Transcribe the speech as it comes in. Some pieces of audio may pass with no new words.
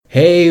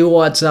Hey,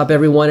 what's up,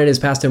 everyone? It is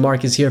Pastor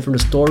Marcus here from the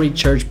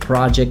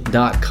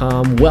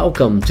StoryChurchProject.com.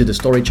 Welcome to the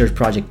Story Church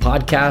Project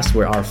podcast,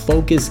 where our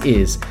focus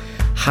is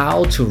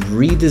how to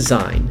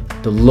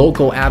redesign the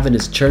local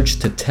Adventist church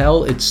to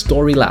tell its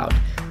story loud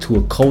to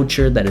a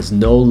culture that is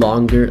no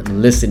longer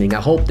listening.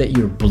 I hope that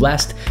you're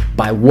blessed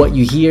by what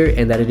you hear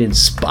and that it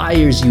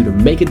inspires you to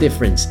make a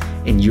difference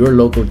in your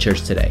local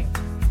church today.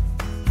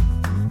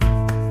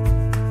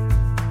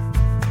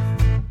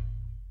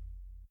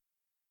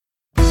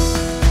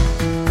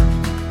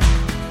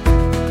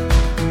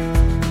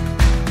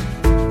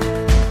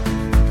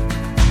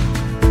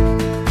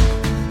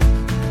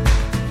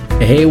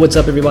 Hey, what's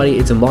up, everybody?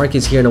 It's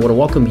Marcus here, and I want to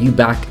welcome you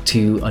back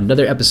to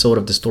another episode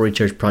of the Story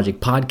Church Project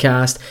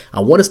podcast.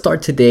 I want to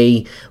start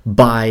today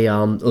by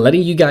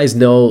letting you guys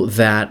know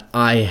that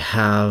I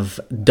have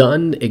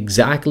done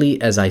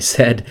exactly as I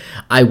said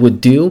I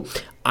would do.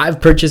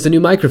 I've purchased a new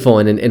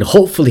microphone, and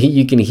hopefully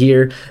you can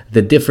hear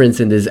the difference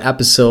in this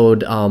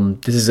episode.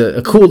 This is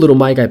a cool little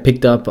mic I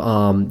picked up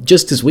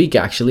just this week,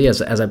 actually,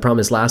 as I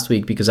promised last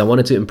week, because I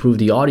wanted to improve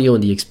the audio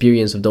and the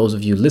experience of those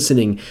of you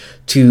listening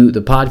to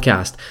the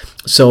podcast.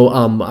 So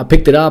I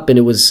picked it up, and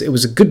it was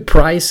a good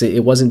price.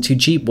 It wasn't too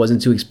cheap,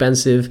 wasn't too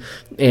expensive,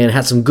 and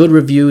had some good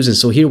reviews. And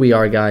so here we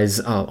are,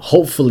 guys.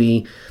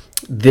 Hopefully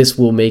this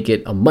will make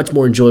it a much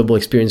more enjoyable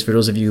experience for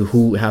those of you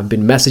who have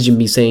been messaging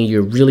me saying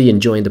you're really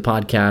enjoying the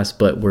podcast,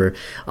 but we're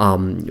a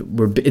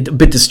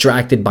bit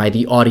distracted by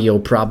the audio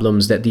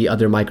problems that the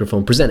other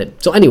microphone presented.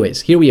 So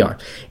anyways, here we are.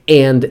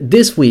 And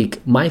this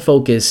week, my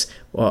focus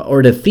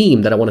or the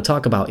theme that I want to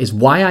talk about is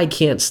why I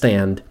can't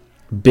stand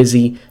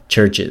busy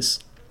churches.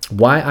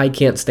 Why I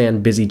can't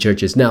stand busy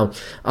churches. Now,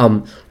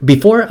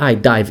 before I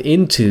dive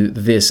into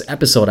this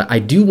episode, I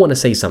do want to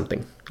say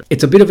something.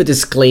 It's a bit of a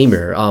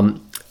disclaimer.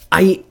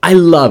 I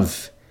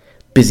love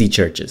busy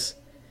churches.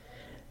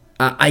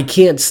 I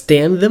can't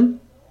stand them,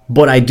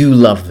 but I do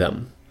love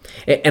them.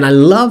 And I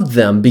love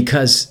them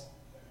because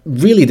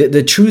really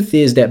the truth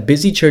is that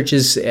busy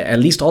churches, at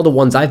least all the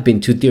ones I've been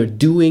to, they're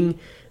doing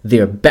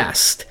their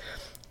best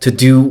to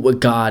do what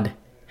God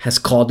has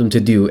called them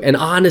to do. And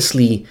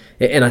honestly,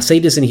 and I say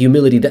this in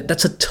humility,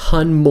 that's a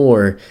ton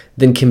more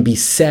than can be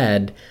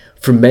said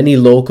for many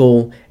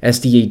local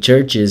SDA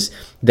churches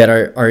that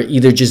are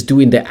either just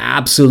doing the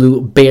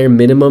absolute bare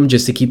minimum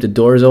just to keep the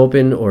doors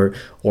open or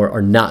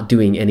are not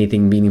doing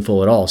anything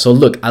meaningful at all. So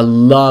look, I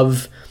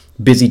love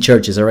busy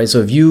churches, all right? So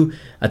if you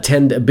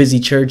attend a busy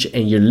church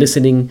and you're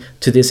listening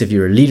to this, if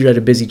you're a leader at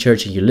a busy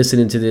church and you're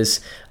listening to this,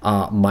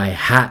 my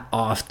hat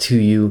off to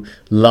you.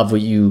 Love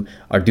what you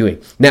are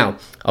doing. Now,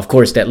 of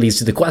course, that leads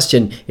to the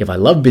question, if I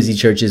love busy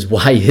churches,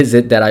 why is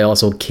it that I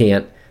also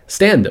can't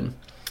stand them?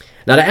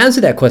 Now, to answer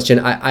that question,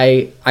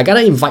 I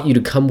gotta invite you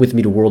to come with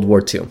me to World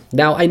War II.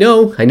 Now, I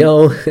know,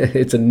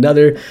 it's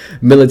another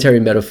military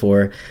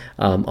metaphor.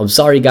 I'm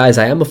sorry, guys.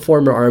 I am a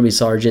former Army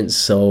sergeant,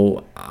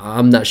 so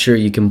I'm not sure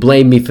you can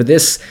blame me for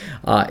this.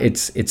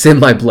 It's in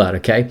my blood,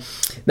 okay?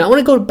 Now, I want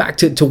to go back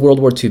to World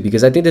War II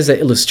because I think there's an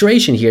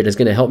illustration here that's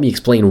going to help me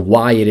explain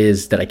why it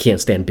is that I can't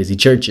stand busy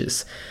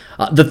churches.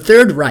 The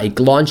Third Reich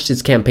launched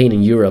its campaign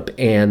in Europe,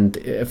 and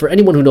for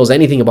anyone who knows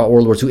anything about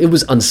World War II, it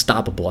was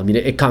unstoppable. I mean,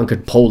 it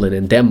conquered Poland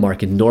and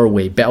Denmark and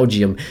Norway,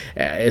 Belgium,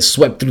 it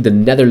swept through the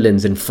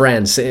Netherlands and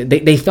France.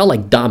 They fell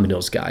like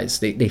dominoes, guys.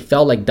 They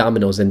fell like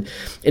dominoes, and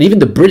even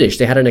the British,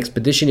 they had an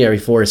expeditionary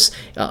force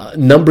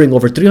numbering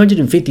over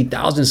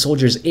 350,000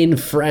 soldiers in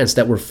France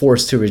that were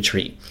forced to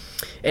retreat.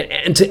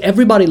 And to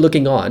everybody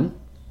looking on,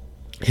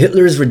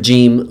 Hitler's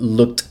regime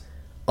looked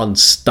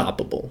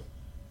unstoppable.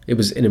 It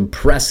was an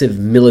impressive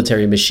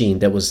military machine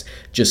that was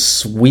just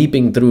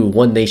sweeping through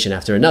one nation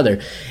after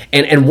another.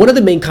 And one of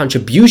the main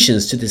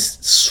contributions to this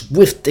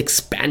swift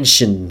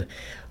expansion,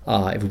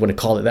 if we want to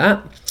call it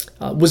that,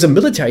 was a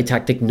military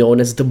tactic known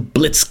as the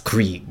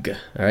Blitzkrieg.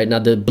 All right, now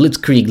the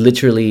Blitzkrieg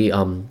literally,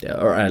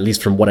 or at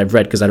least from what I've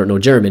read, because I don't know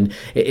German,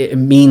 it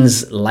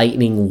means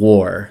lightning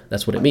war.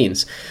 That's what it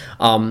means.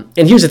 And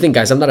here's the thing,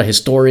 guys. I'm not a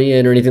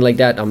historian or anything like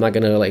that. I'm not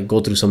gonna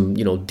go through some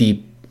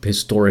deep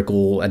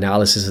historical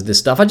analysis of this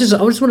stuff. I just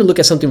want to look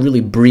at something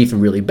really brief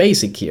and really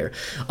basic here.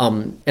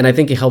 And I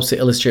think it helps to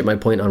illustrate my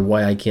point on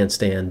why I can't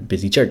stand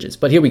busy churches.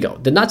 But here we go.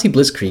 The Nazi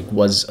Blitzkrieg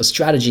was a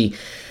strategy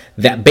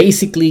that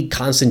basically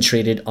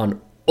concentrated on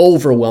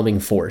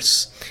overwhelming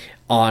force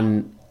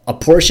on a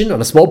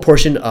small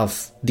portion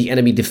of the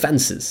enemy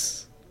defenses.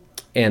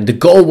 And the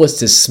goal was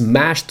to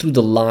smash through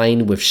the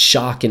line with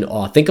shock and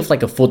awe. Think of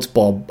like a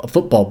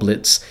football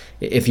blitz,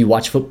 if you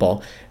watch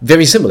football.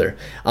 Very similar.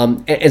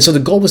 And so the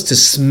goal was to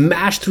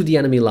smash through the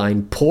enemy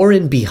line, pour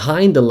in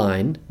behind the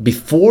line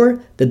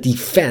before the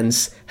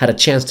defense had a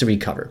chance to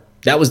recover.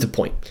 That was the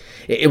point.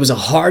 It was a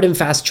hard and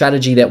fast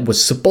strategy that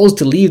was supposed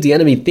to leave the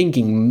enemy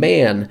thinking,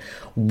 man,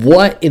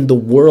 what in the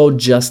world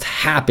just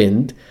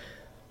happened?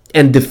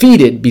 And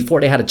defeated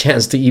before they had a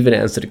chance to even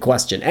answer the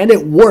question. And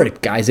it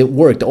worked, guys. It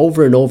worked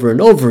over and over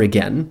and over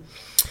again.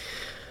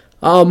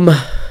 Until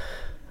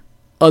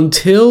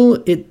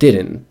it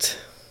didn't.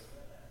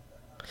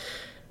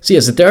 See,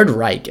 as the Third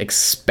Reich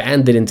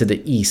expanded into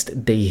the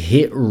east, they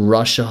hit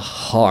Russia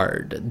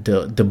hard.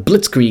 The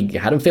Blitzkrieg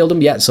hadn't failed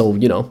them yet, so,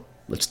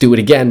 let's do it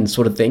again,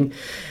 sort of thing.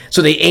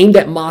 So they aimed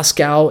at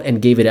Moscow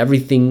and gave it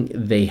everything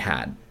they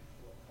had.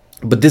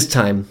 But this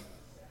time,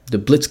 the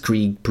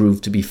Blitzkrieg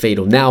proved to be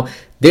fatal. Now,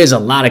 there's a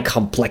lot of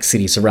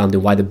complexity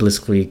surrounding why the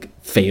Blitzkrieg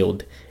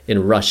failed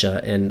in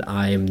Russia, and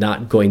I am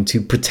not going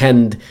to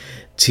pretend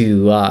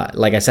to,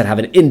 like I said, have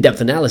an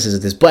in-depth analysis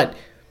of this, but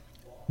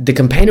the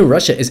campaign in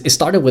Russia, it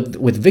started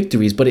with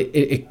victories, but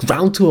it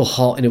ground to a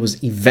halt, and it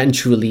was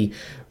eventually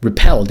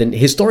repelled. And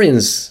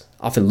historians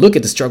often look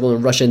at the struggle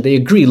in Russia and they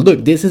agree,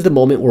 look, this is the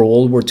moment where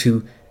World War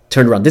II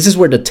turned around. This is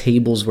where the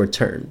tables were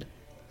turned.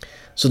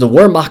 So the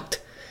Wehrmacht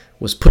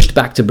was pushed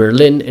back to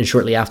Berlin, and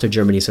shortly after,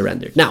 Germany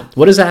surrendered. Now,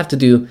 what does that have to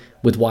do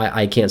with why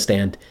I can't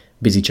stand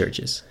busy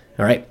churches?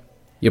 All right.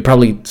 You're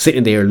probably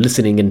sitting there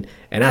listening and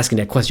asking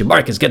that question.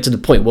 Marcus, get to the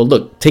point. Well,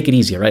 look, take it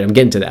easy, all right? I'm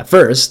getting to that.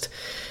 First,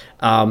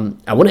 I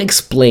want to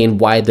explain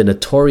why the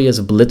notorious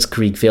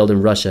Blitzkrieg failed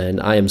in Russia,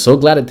 and I am so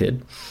glad it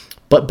did.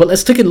 But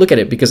let's take a look at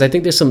it, because I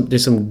think there's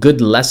some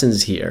good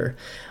lessons here.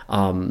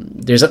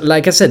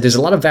 Like I said, there's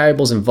a lot of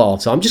variables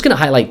involved, so I'm just going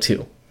to highlight two.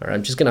 All right,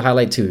 I'm just going to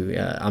highlight two.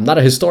 I'm not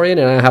a historian,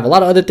 and I have a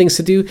lot of other things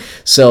to do,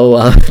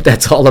 so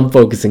that's all I'm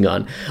focusing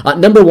on.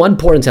 Number one,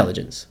 poor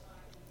intelligence.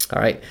 All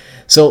right,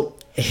 so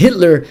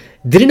Hitler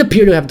didn't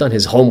appear to have done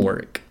his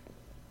homework.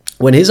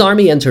 When his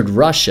army entered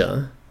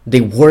Russia,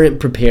 they weren't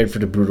prepared for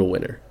the brutal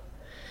winter.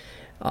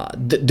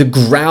 The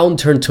ground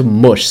turned to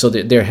mush, so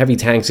their heavy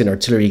tanks and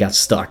artillery got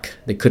stuck.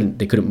 They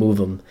couldn't move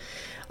them.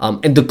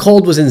 And the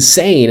cold was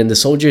insane, and the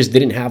soldiers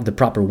didn't have the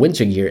proper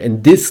winter gear,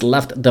 and this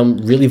left them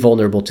really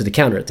vulnerable to the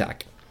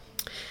counterattack.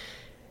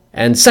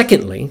 And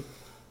secondly,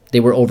 they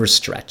were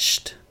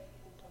overstretched.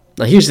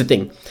 Now here's the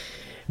thing.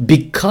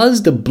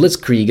 Because the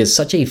Blitzkrieg is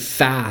such a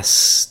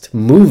fast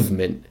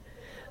movement,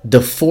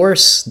 the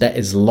force that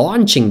is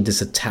launching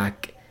this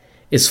attack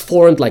is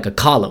formed like a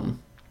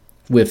column,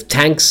 with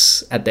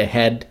tanks at the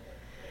head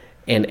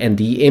and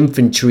the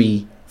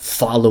infantry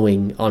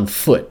following on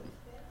foot.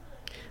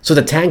 So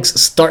the tanks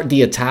start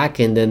the attack,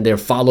 and then they're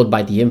followed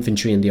by the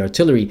infantry and the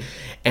artillery.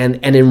 And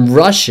in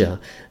Russia,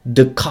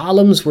 the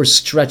columns were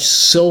stretched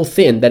so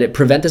thin that it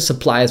prevented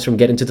supplies from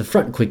getting to the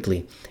front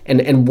quickly.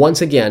 And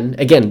once again,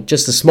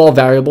 just a small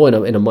variable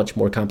in a much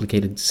more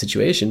complicated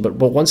situation, but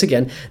once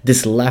again,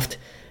 this left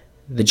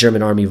the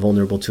German army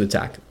vulnerable to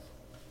attack.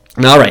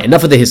 All right,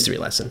 enough of the history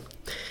lesson.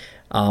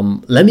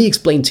 Let me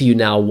explain to you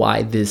now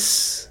why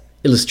this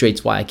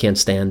illustrates why I can't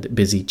stand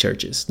busy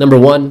churches. Number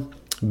one,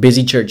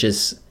 busy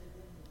churches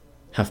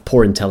have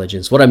poor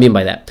intelligence. What do I mean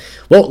by that?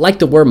 Well, like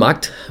the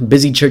Wehrmacht,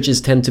 busy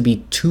churches tend to be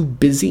too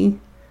busy.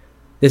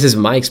 This is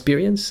my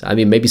experience. I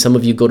mean, maybe some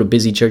of you go to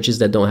busy churches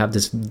that don't have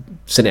this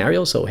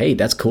scenario, so hey,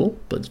 that's cool.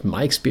 But it's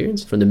my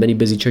experience from the many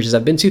busy churches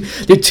I've been to.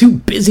 They're too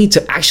busy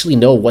to actually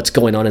know what's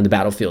going on in the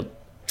battlefield.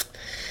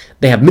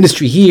 They have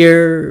ministry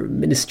here,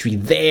 ministry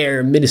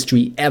there,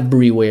 ministry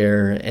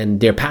everywhere, and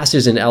their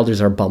pastors and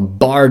elders are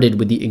bombarded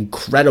with the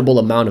incredible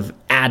amount of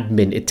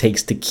admin it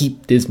takes to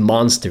keep this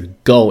monster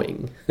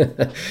going.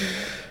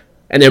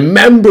 And their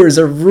members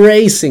are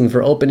racing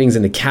for openings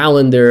in the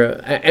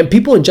calendar, and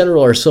people in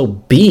general are so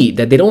beat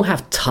that they don't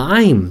have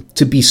time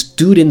to be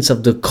students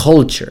of the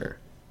culture.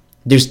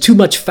 There's too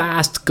much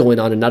fast going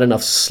on and not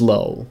enough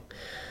slow.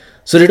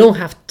 So they don't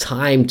have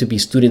time to be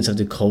students of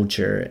the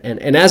culture.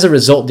 And as a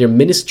result, their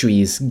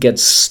ministries get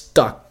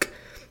stuck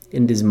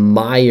in this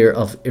mire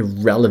of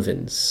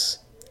irrelevance.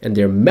 And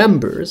their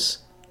members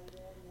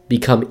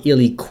become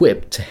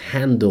ill-equipped to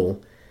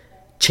handle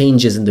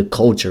changes in the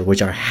culture,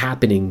 which are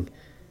happening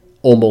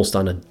almost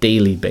on a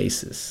daily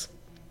basis.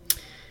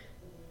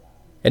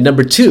 And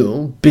number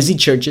two, busy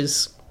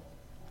churches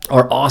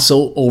are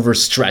also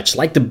overstretched.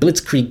 Like the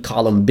Blitzkrieg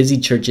column, busy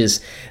churches,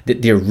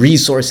 their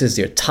resources,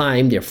 their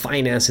time, their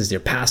finances,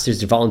 their pastors,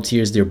 their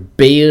volunteers, they're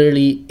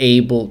barely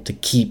able to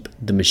keep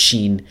the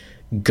machine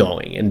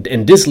going.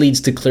 And this leads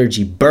to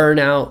clergy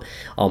burnout.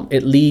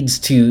 It leads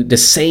to the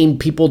same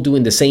people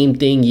doing the same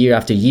thing year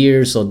after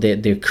year, so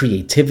their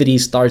creativity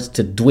starts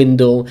to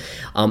dwindle.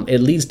 It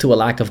leads to a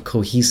lack of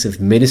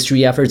cohesive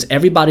ministry efforts.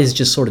 Everybody's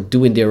just sort of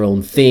doing their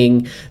own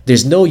thing.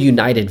 There's no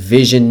united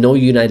vision, no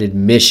united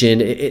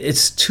mission.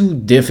 It's too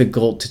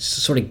difficult to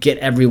sort of get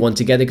everyone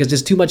together because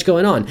there's too much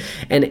going on.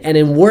 And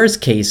in worst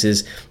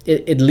cases,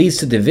 it leads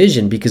to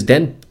division, because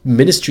then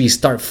ministries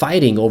start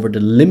fighting over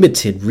the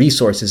limited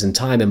resources and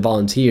time and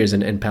volunteers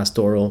and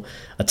pastoral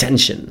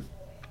attention.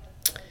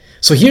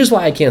 So here's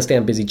why I can't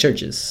stand busy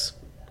churches.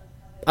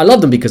 I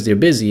love them because they're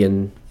busy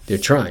and they're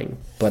trying,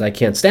 but I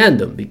can't stand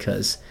them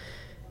because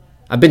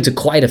I've been to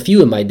quite a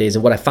few in my days,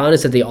 and what I found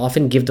is that they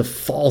often give the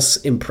false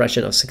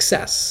impression of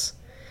success.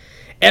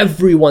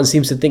 Everyone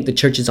seems to think the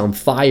church is on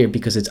fire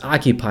because it's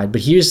occupied.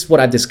 But here's what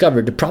I've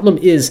discovered. The problem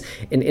is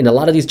in a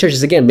lot of these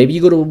churches, again, maybe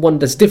you go to one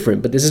that's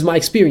different, but this is my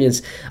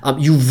experience.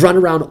 You run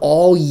around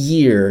all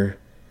year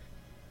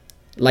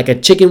like a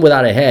chicken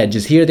without a head,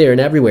 just here, there,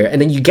 and everywhere.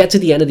 And then you get to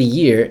the end of the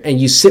year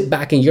and you sit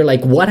back and you're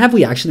like, what have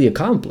we actually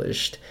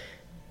accomplished?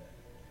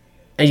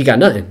 And you got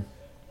nothing.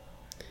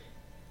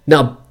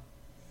 Now,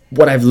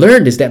 what I've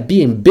learned is that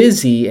being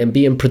busy and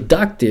being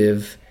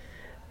productive,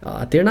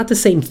 they're not the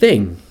same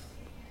thing.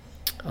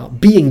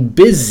 Being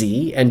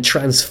busy and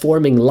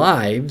transforming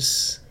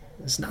lives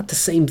is not the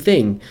same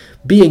thing.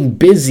 Being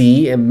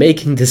busy and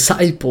making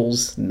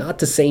disciples, not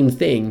the same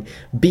thing.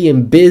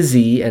 Being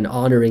busy and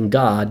honoring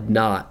God,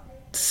 not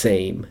the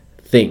same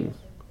thing.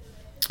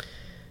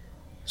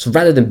 So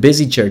rather than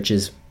busy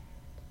churches,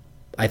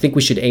 I think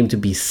we should aim to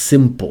be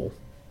simple,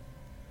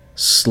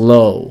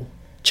 slow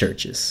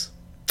churches.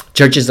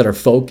 Churches that are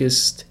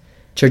focused,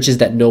 churches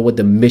that know what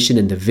the mission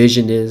and the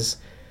vision is,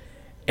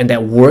 and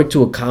that work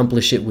to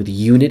accomplish it with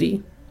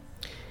unity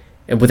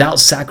and without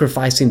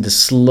sacrificing the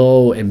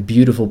slow and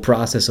beautiful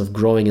process of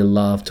growing in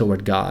love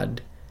toward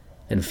God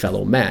and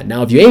fellow man.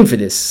 Now, if you aim for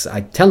this,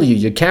 I tell you,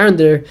 your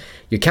calendar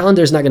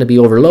is not going to be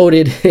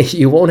overloaded.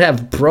 You won't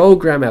have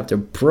program after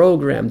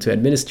program to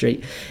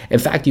administrate. In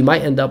fact, you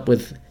might end up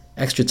with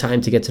extra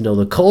time to get to know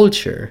the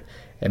culture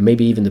and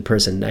maybe even the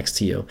person next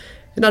to you.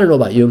 And I don't know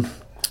about you,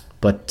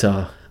 but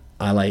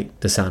I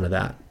like the sound of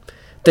that.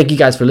 Thank you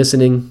guys for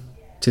listening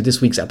to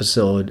this week's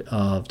episode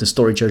of the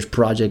Story Church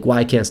Project, Why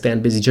I Can't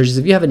Stand Busy Churches.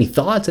 If you have any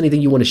thoughts,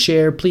 anything you want to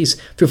share, please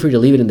feel free to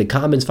leave it in the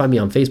comments. Find me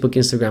on Facebook,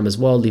 Instagram as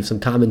well. Leave some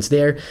comments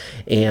there.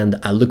 And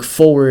I look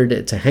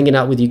forward to hanging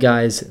out with you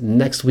guys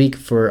next week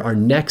for our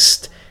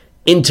next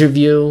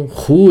interview.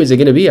 Who is it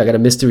going to be? I got a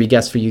mystery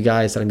guest for you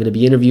guys that I'm going to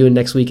be interviewing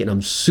next week, and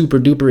I'm super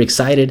duper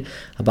excited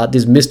about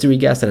this mystery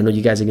guest, and I know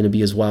you guys are going to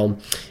be as well.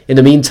 In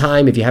the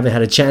meantime, if you haven't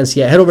had a chance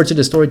yet, head over to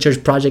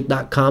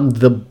thestorychurchproject.com.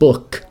 The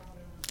book,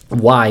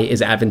 Why is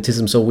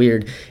Adventism So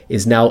Weird,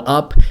 is now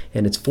up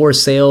and it's for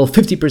sale.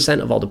 50%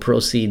 of all the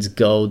proceeds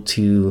go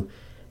to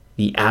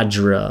the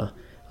ADRA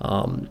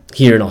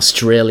here in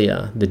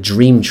Australia, the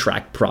Dream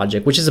Track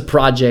Project, which is a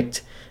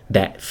project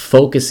that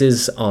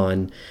focuses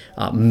on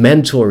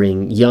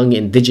mentoring young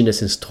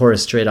Indigenous and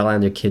Torres Strait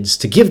Islander kids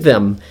to give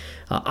them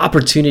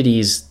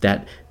opportunities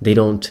that they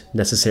don't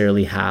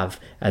necessarily have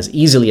as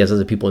easily as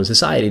other people in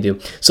society do.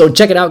 So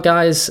check it out,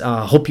 guys.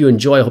 Hope you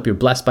enjoy. Hope you're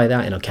blessed by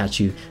that, and I'll catch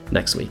you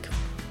next week.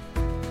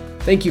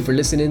 Thank you for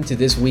listening to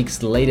this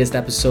week's latest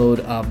episode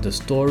of the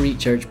Story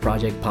Church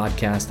Project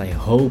podcast. I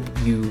hope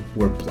you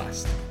were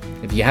blessed.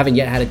 If you haven't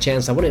yet had a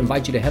chance, I want to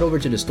invite you to head over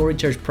to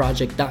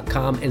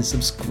thestorychurchproject.com and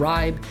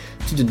subscribe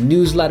to the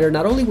newsletter.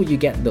 Not only will you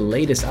get the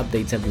latest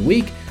updates every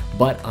week,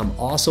 but I'm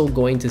also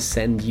going to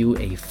send you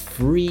a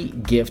free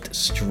gift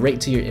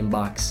straight to your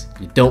inbox.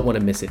 You don't want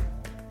to miss it.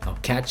 I'll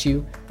catch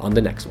you on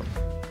the next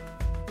one.